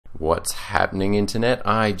What's happening, Internet?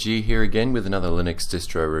 IG here again with another Linux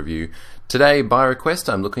distro review. Today, by request,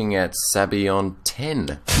 I'm looking at Sabayon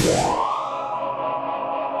 10.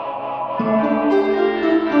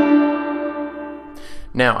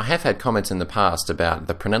 Now, I have had comments in the past about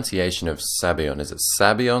the pronunciation of Sabayon. Is it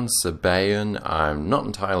Sabayon, Sabayon? I'm not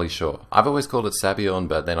entirely sure. I've always called it Sabayon,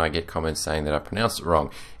 but then I get comments saying that I pronounced it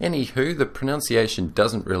wrong. Anywho, the pronunciation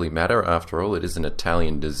doesn't really matter. After all, it is an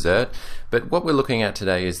Italian dessert. But what we're looking at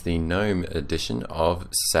today is the GNOME edition of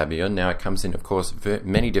Sabayon. Now, it comes in, of course,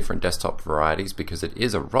 many different desktop varieties because it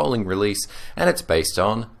is a rolling release and it's based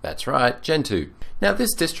on, that's right, Gentoo. Now,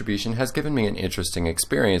 this distribution has given me an interesting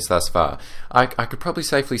experience thus far. I could probably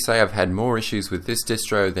safely say I've had more issues with this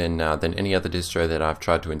distro than any other distro that I've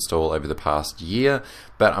tried to install over the past year,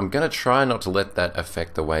 but I'm going to try not to let that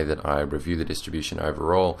affect the way that I review the distribution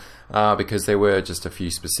overall, because there were just a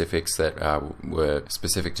few specifics that were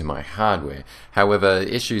specific to my hardware. However,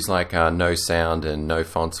 issues like no sound and no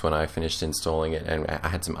fonts when I finished installing it, and I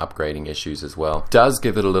had some upgrading issues as well, does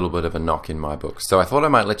give it a little bit of a knock in my book. So I thought I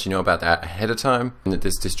might let you know about that ahead of time, and that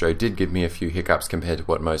this distro did give me a few hiccups compared to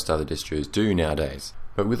what most other distros do nowadays.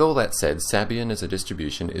 But with all that said, Sabayon as a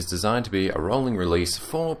distribution is designed to be a rolling release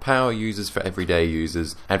for power users, for everyday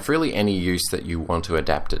users, and for really any use that you want to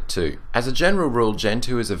adapt it to. As a general rule,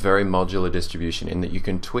 Gentoo is a very modular distribution in that you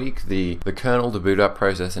can tweak the kernel, the boot up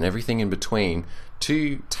process, and everything in between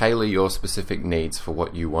to tailor your specific needs for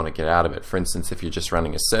what you want to get out of it. For instance, if you're just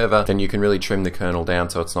running a server, then you can really trim the kernel down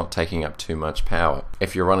so it's not taking up too much power.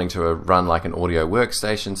 If you're running to run like an audio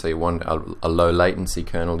workstation, so you want a low latency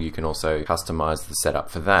kernel, you can also customize the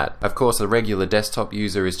setup for that. Of course, a regular desktop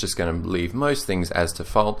user is just going to leave most things as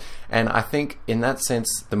default, and I think in that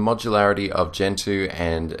sense, the modularity of Gentoo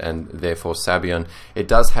and therefore Sabayon, it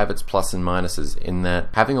does have its plus and minuses in that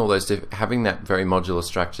having all those having that very modular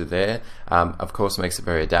structure there, of course, makes it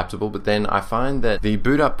very adaptable, but then I find that the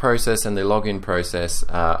boot up process and the login process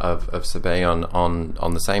of Sabayon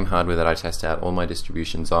on the same hardware that I test out all my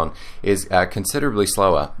distributions on is considerably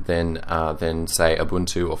slower than say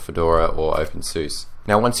Ubuntu or Fedora or OpenSUSE.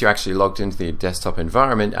 Now, once you're actually logged into the desktop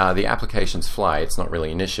environment, the applications fly. It's not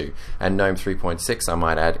really an issue. And GNOME 3.6, I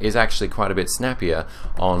might add, is actually quite a bit snappier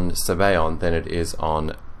on Sabayon than it is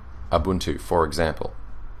on Ubuntu, for example.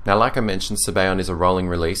 Now, like I mentioned, Sabayon is a rolling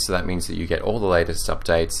release, so that means that you get all the latest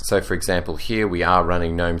updates. So, for example, here we are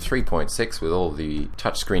running GNOME 3.6 with all the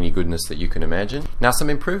touchscreeny goodness that you can imagine. Now, some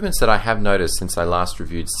improvements that I have noticed since I last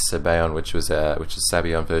reviewed Sabayon, which is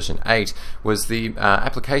Sabayon version 8, was the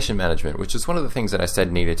application management, which is one of the things that I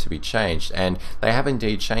said needed to be changed, and they have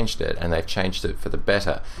indeed changed it, and they've changed it for the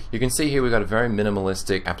better. You can see here we've got a very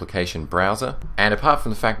minimalistic application browser, and apart from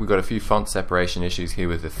the fact we've got a few font separation issues here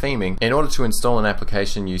with the theming, in order to install an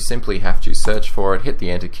application, you simply have to search for it, hit the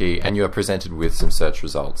enter key, and you are presented with some search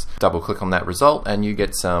results. Double click on that result and you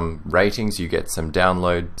get some ratings, you get some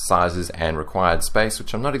download sizes and required space,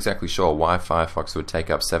 which I'm not exactly sure why Firefox would take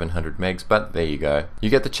up 700 megs, but there you go. You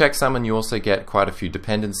get the checksum, and you also get quite a few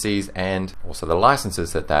dependencies and also the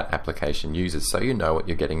licenses that that application uses, so you know what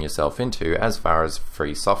you're getting yourself into as far as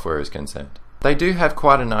free software is concerned. They do have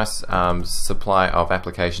quite a nice supply of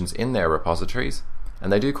applications in their repositories,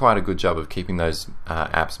 and they do quite a good job of keeping those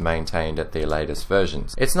apps maintained at their latest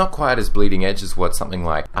versions. It's not quite as bleeding edge as what something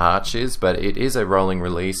like Arch is, but it is a rolling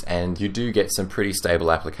release and you do get some pretty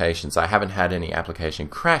stable applications. I haven't had any application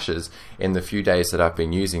crashes in the few days that I've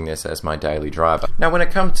been using this as my daily driver. Now, when it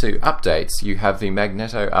comes to updates, you have the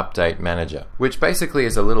Magneto Update Manager, which basically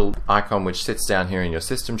is a little icon which sits down here in your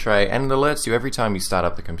system tray and it alerts you every time you start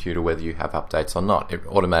up the computer whether you have updates or not. It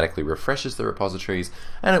automatically refreshes the repositories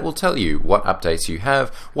and it will tell you what updates you have,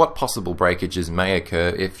 what possible breakages may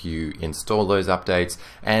occur if you install those updates,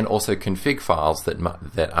 and also config files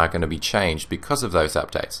that are going to be changed because of those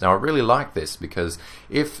updates. Now, I really like this because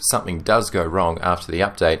if something does go wrong after the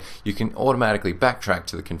update, you can automatically backtrack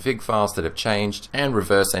to the config files that have changed and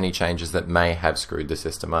reverse any changes that may have screwed the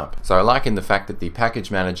system up. So I like in the fact that the package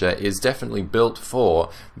manager is definitely built for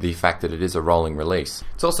the fact that it is a rolling release.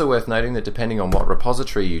 It's also worth noting that depending on what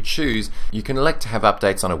repository you choose, you can elect to have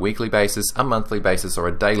updates on a weekly basis, a monthly basis, or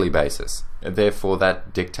a daily basis. Therefore,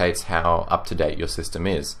 that dictates how up-to-date your system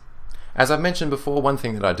is. As I've mentioned before, one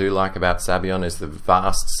thing that I do like about Sabayon is the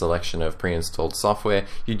vast selection of pre-installed software.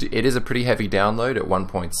 It is a pretty heavy download at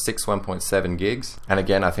 1.6, 1.7 gigs, and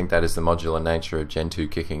again, I think that is the modular nature of Gentoo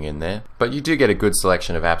kicking in there. But you do get a good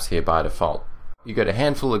selection of apps here by default. You get a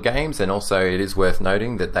handful of games, and also it is worth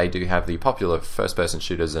noting that they do have the popular first-person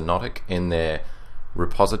shooter Xonotic in their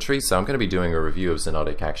repositories, so I'm going to be doing a review of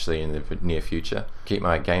Xenotic actually in the near future. Keep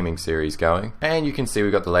my gaming series going. And you can see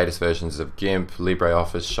we've got the latest versions of GIMP,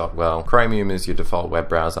 LibreOffice, Shotwell. Chromium is your default web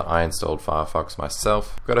browser. I installed Firefox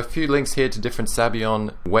myself. Got a few links here to different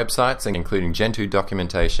Sabayon websites, including Gentoo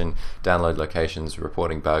documentation, download locations,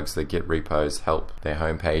 reporting bugs, the Git repos, help, their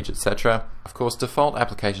homepage, etc. Of course, default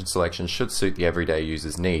application selection should suit the everyday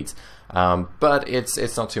user's needs. But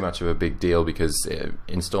it's not too much of a big deal because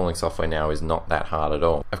installing software now is not that hard at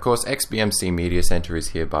all. Of course, XBMC Media Center is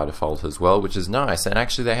here by default as well, which is nice, and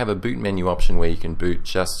actually they have a boot menu option where you can boot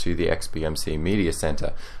just to the XBMC Media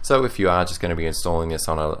Center. So if you are just going to be installing this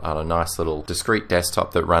on a nice little discrete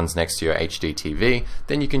desktop that runs next to your HD TV,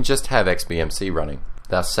 then you can just have XBMC running,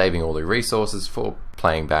 thus saving all the resources for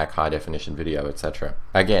playing back high definition video, etc.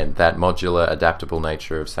 Again, that modular, adaptable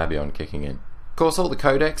nature of Sabayon kicking in. Of course, all the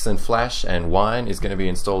codecs and Flash and Wine is going to be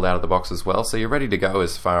installed out of the box as well, so you're ready to go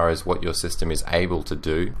as far as what your system is able to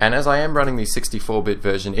do. And as I am running the 64-bit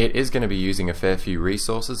version, it is going to be using a fair few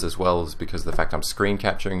resources, as well as because of the fact I'm screen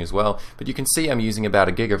capturing as well. But you can see I'm using about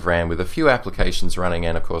a gig of RAM with a few applications running,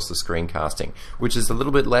 and of course the screencasting, which is a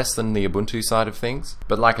little bit less than the Ubuntu side of things.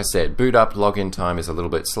 But like I said, boot up login time is a little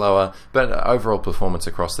bit slower, but overall performance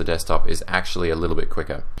across the desktop is actually a little bit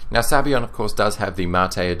quicker. Now Sabayon of course does have the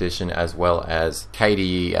Mate edition as well as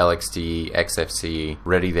KDE, LXDE, XFCE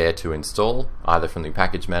ready there to install, either from the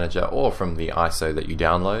package manager or from the ISO that you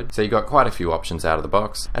download. So you've got quite a few options out of the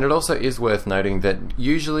box. And it also is worth noting that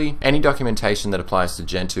usually any documentation that applies to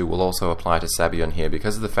Gentoo will also apply to Sabayon here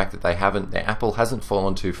because of the fact that the apple hasn't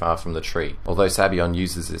fallen too far from the tree. Although Sabayon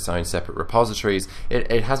uses its own separate repositories,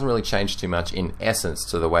 it hasn't really changed too much in essence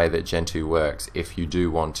to the way that Gentoo works if you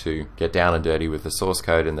do want to get down and dirty with the source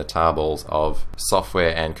code and the tarballs of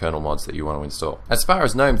software and kernel mods that you want to install. As far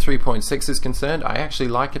as GNOME 3.6 is concerned, I actually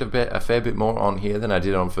like it a fair bit more on here than I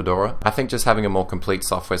did on Fedora. I think just having a more complete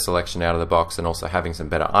software selection out of the box and also having some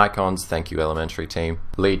better icons, thank you Elementary team,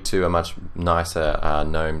 lead to a much nicer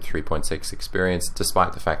GNOME 3.6 experience,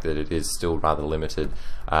 despite the fact that it is still rather limited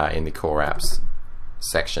in the core apps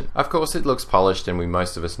section. Of course it looks polished and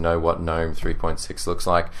most of us know what GNOME 3.6 looks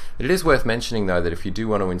like. It is worth mentioning though that if you do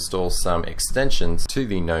want to install some extensions to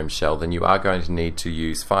the GNOME shell, then you are going to need to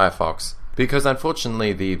use Firefox, because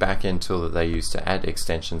unfortunately the backend tool that they use to add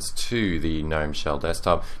extensions to the GNOME shell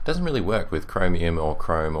desktop doesn't really work with Chromium or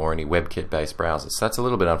Chrome or any WebKit based browsers, so that's a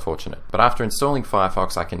little bit unfortunate. But after installing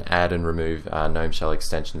Firefox I can add and remove GNOME shell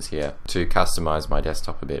extensions here to customize my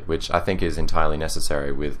desktop a bit, which I think is entirely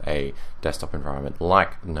necessary with a desktop environment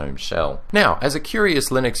like GNOME shell. Now, as a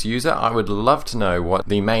curious Linux user, I would love to know what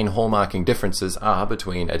the main hallmarking differences are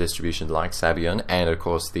between a distribution like Sabayon and of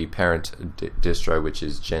course the parent distro, which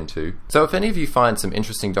is Gentoo. So if any of you find some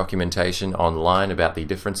interesting documentation online about the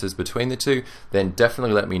differences between the two, then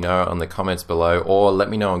definitely let me know on the comments below, or let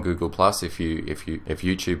me know on Google Plus if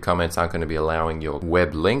YouTube comments aren't going to be allowing your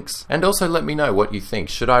web links. And also let me know what you think.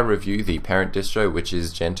 Should I review the parent distro, which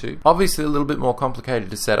is Gentoo? Obviously a little bit more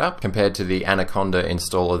complicated to set up compared to the Anaconda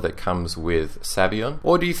installer that comes with Sabayon,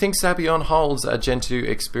 or do you think Sabayon holds a Gentoo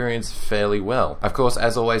experience fairly well? Of course,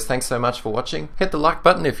 as always, thanks so much for watching. Hit the like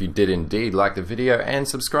button if you did indeed like the video, and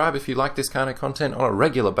subscribe if you like this kind of content on a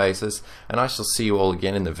regular basis, and I shall see you all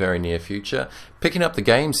again in the very near future, picking up the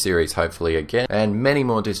game series hopefully again, and many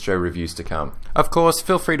more distro reviews to come. Of course,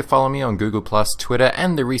 feel free to follow me on Google+, Twitter,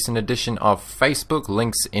 and the recent edition of Facebook,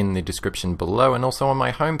 links in the description below and also on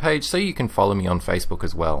my homepage, so you can follow me on Facebook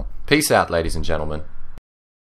as well. Peace out, ladies and gentlemen.